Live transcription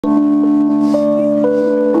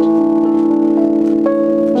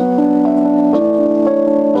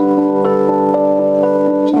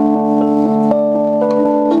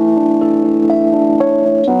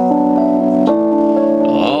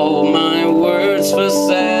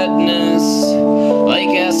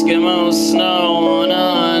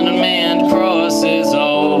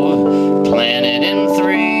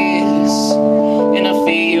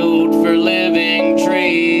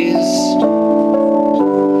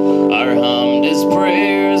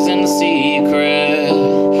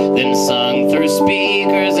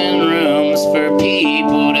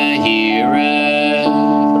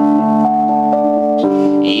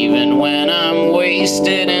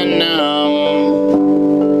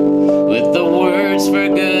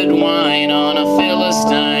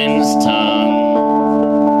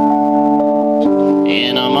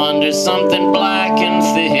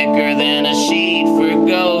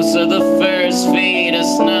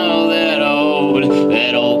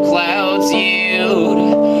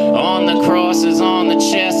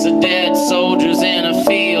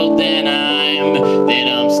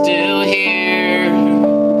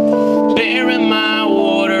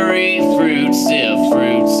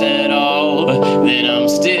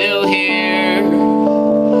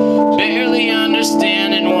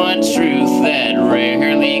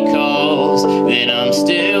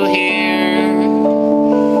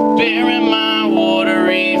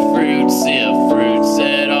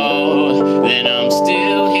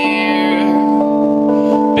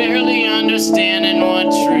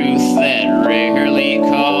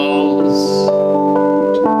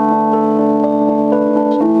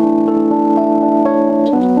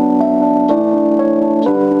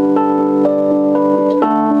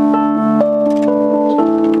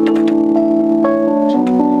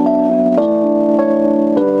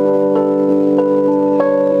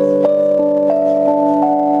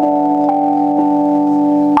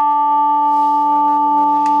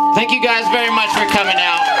thank you guys very much for coming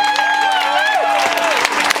out.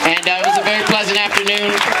 And it was a very pleasant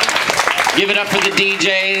afternoon. Give it up for the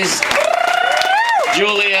DJs,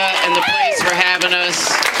 Julia and the place for having us,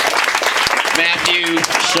 Matthew,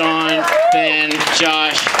 Sean, Ben,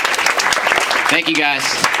 Josh. Thank you guys.